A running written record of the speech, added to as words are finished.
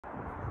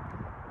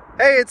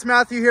Hey, it's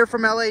Matthew here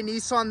from LA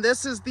Nissan.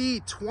 This is the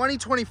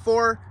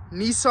 2024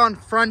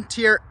 Nissan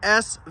Frontier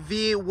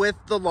SV with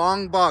the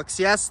long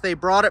box. Yes, they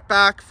brought it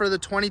back for the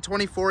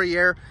 2024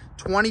 year.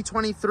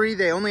 2023,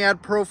 they only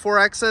had Pro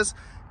 4Xs.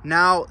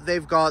 Now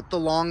they've got the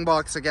long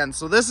box again.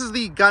 So this is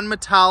the gun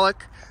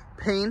metallic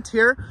paint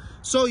here.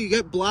 So you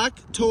get black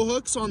tow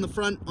hooks on the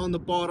front, on the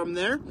bottom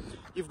there.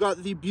 You've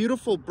got the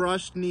beautiful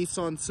brushed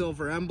Nissan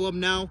silver emblem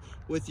now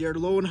with your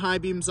low and high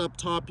beams up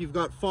top. You've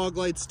got fog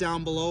lights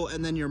down below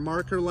and then your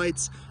marker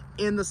lights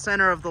in the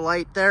center of the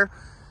light there.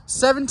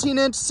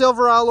 17-inch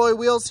silver alloy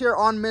wheels here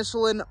on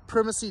Michelin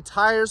Primacy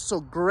tires,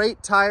 so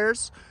great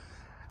tires.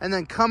 And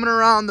then coming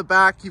around the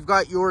back, you've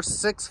got your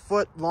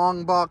 6-foot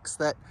long box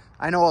that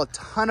I know a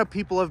ton of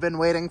people have been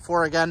waiting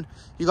for again.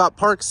 You got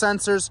park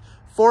sensors,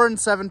 4 and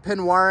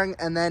 7-pin wiring,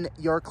 and then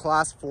your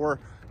class 4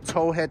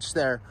 tow hitch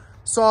there.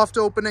 Soft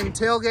opening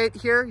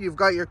tailgate here. You've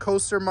got your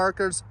coaster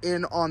markers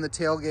in on the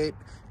tailgate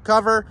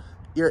cover,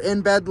 your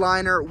in-bed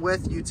liner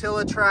with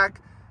Utilitrack,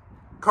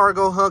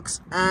 cargo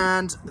hooks,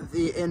 and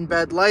the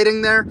in-bed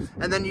lighting there.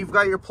 And then you've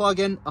got your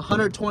plug-in,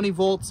 120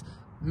 volts,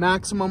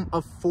 maximum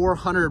of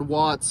 400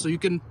 watts. So you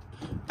can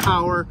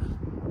power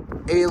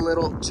a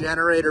little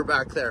generator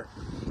back there.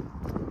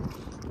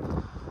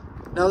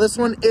 Now this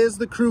one is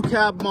the crew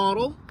cab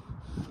model.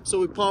 So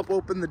we pop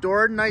open the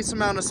door, nice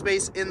amount of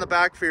space in the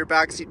back for your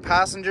backseat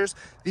passengers.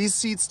 These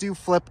seats do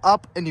flip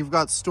up and you've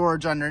got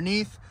storage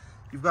underneath.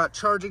 You've got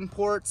charging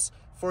ports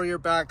for your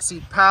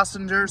backseat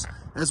passengers,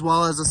 as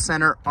well as a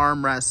center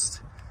armrest.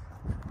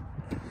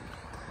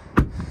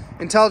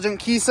 Intelligent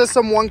key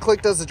system, 1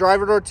 click does the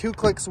driver door, 2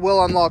 clicks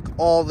will unlock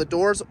all the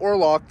doors or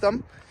lock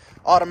them.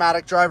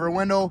 Automatic driver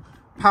window,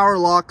 power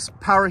locks,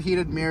 power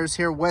heated mirrors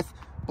here with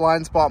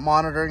blind spot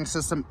monitoring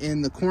system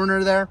in the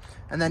corner there.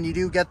 And then you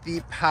do get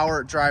the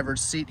power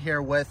driver's seat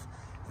here with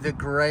the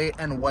gray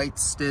and white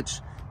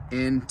stitch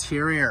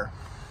interior.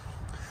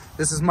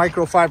 This is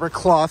microfiber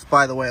cloth,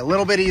 by the way, a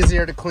little bit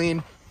easier to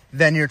clean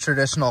than your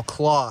traditional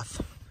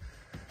cloth.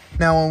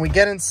 Now, when we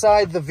get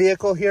inside the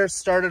vehicle here,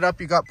 start it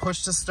up, you got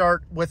push to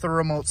start with a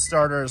remote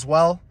starter as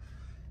well.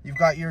 You've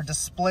got your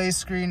display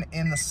screen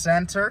in the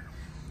center.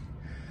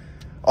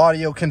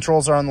 Audio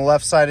controls are on the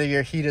left side of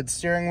your heated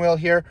steering wheel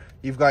here.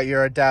 You've got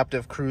your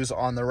adaptive cruise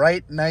on the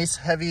right. Nice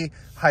heavy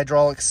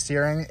hydraulic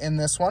steering in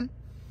this one.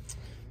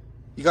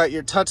 You got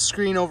your touch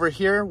screen over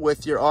here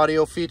with your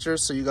audio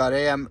features. So you got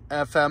AM,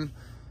 FM,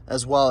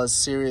 as well as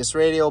Sirius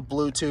radio,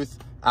 Bluetooth,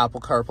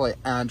 Apple CarPlay,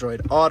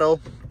 Android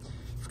Auto.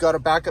 You've got a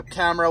backup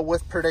camera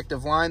with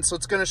predictive lines. So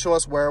it's going to show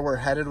us where we're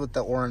headed with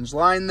the orange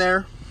line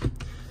there.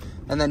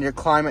 And then your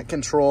climate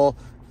control,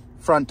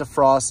 front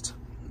defrost,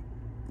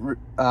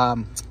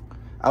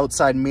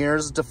 outside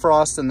mirrors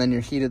defrost, and then your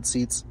heated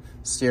seats,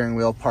 steering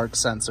wheel, park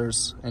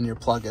sensors, and your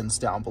plugins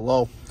down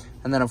below.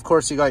 And then of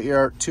course you got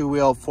your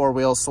 2-wheel,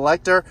 4-wheel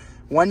selector.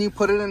 When you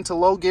put it into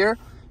low gear,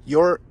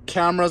 your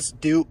cameras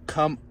do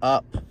come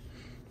up.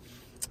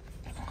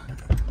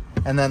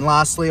 And then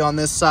lastly on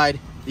this side,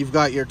 you've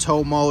got your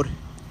tow mode,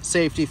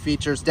 safety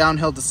features,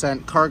 downhill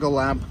descent, cargo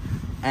lamp,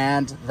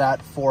 and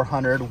that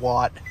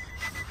 400-watt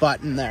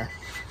button there.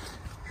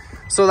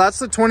 So that's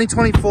the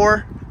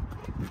 2024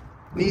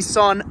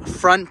 Nissan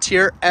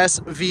Frontier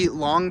SV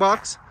long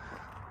box.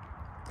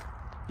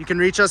 You can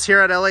reach us here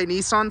at LA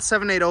Nissan,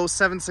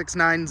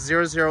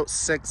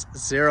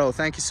 780-769-0060.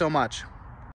 Thank you so much.